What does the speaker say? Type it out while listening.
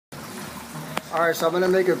Alright, so I'm going to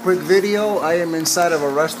make a quick video. I am inside of a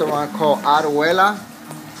restaurant called Aeruela.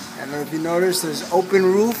 And if you notice, there's open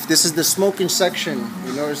roof. This is the smoking section.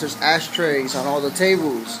 You notice there's ashtrays on all the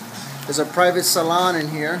tables. There's a private salon in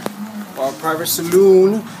here, or a private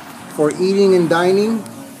saloon for eating and dining.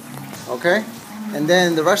 Okay? And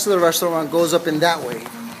then the rest of the restaurant goes up in that way.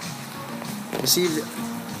 You see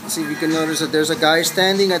if you can notice that there's a guy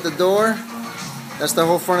standing at the door. That's the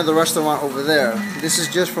whole front of the restaurant over there. This is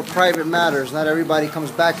just for private matters. Not everybody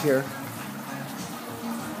comes back here.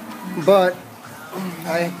 But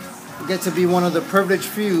I get to be one of the privileged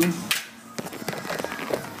few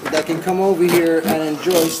that can come over here and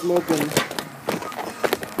enjoy smoking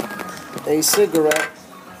a cigarette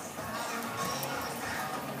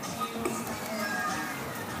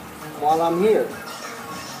while I'm here.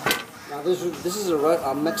 Now this is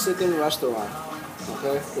a Mexican restaurant.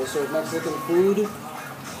 Okay, they serve Mexican food.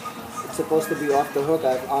 It's supposed to be off the hook.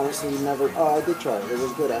 I've honestly never... Oh, I did try it. It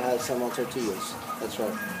was good. I had some tortillas. That's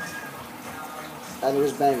right. And it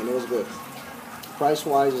was banging. It was good.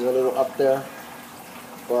 Price-wise is a little up there.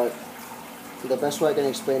 But the best way I can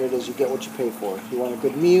explain it is you get what you pay for. If you want a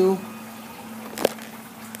good meal,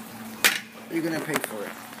 you're going to pay for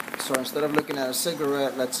it. So instead of looking at a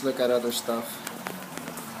cigarette, let's look at other stuff.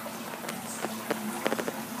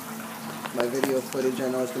 My video footage, I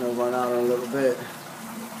know it's going to run out in a little bit.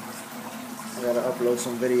 I got to upload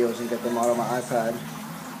some videos and get them out on my iPad.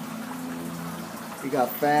 We got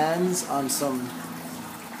fans on some...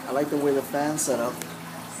 I like the way the fans set up.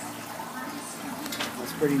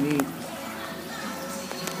 That's pretty neat.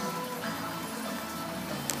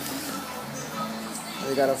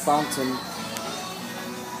 They got a fountain.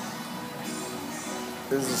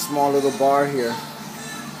 This is a small little bar here.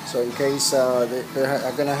 So in case they're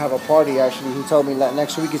going to have a party, actually, he told me that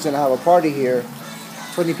next week he's going to have a party here.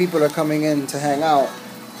 20 people are coming in to hang out.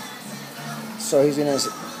 So he's going to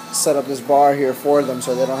set up this bar here for them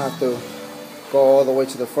so they don't have to go all the way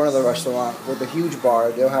to the front of the restaurant with the huge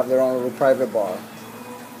bar. They'll have their own little private bar.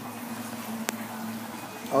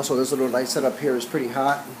 Also, this little light setup here is pretty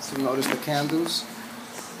hot. So you notice the candles.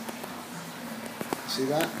 See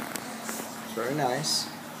that? It's very nice.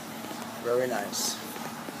 Very nice.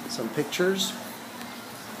 Some pictures.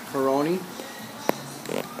 Peroni.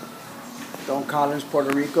 Don Collins,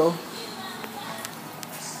 Puerto Rico.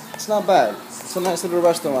 It's not bad. It's a nice little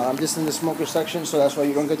restaurant. I'm just in the smoker section, so that's why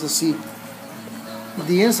you don't get to see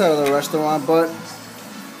the inside of the restaurant, but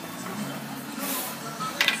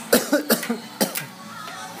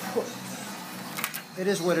it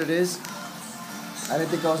is what it is. I didn't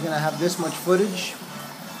think I was going to have this much footage,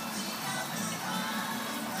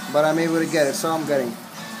 but I'm able to get it, so I'm getting.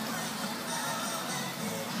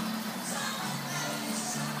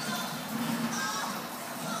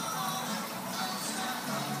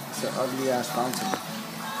 It's an ugly ass fountain.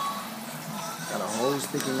 Got a hose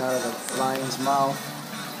sticking out of the lion's mouth.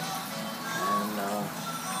 And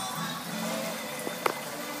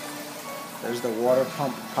there's the water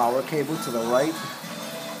pump power cable to the right.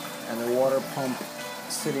 And the water pump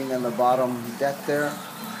sitting on the bottom deck there.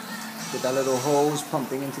 With that little hose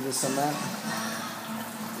pumping into the cement.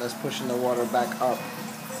 That's pushing the water back up.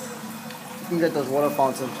 You can get those water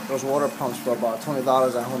pumps for about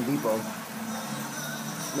 $20 at Home Depot.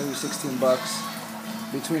 Maybe 16 bucks.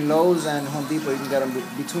 Between Lowe's and Home Depot, you can get them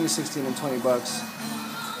between 16 and 20 bucks.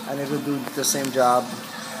 And it'll do the same job.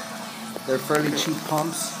 They're fairly cheap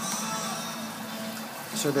pumps.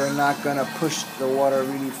 So they're not going to push the water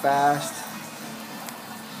really fast.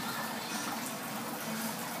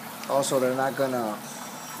 Also, they're not going to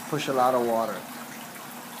push a lot of water.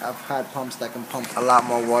 I've had pumps that can pump a lot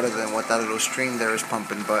more water than what that little stream there is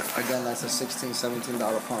pumping. But again, that's a $16,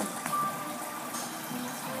 $17 pump.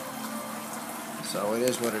 So it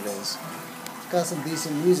is what it is. It's got some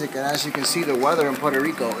decent music, and as you can see, the weather in Puerto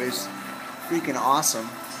Rico is freaking awesome.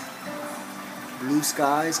 Blue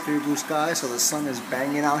skies, clear blue skies, so the sun is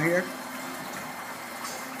banging out here.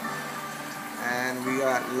 And we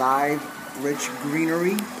got live, rich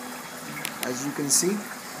greenery, as you can see.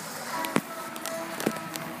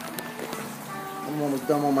 I'm almost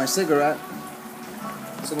done with my cigarette.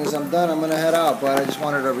 As soon as I'm done, I'm gonna head out, but I just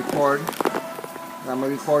wanted to record. And I'm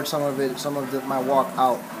going to record some of my walk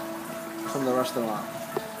out from the restaurant.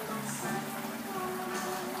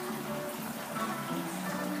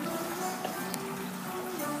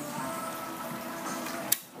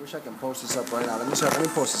 I wish I can post this up right now. Let me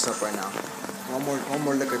post this up right now. One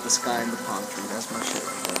more look at the sky and the palm tree. That's my shit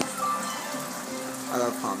right there. I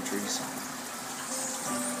love palm trees.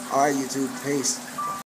 Alright, YouTube. Peace.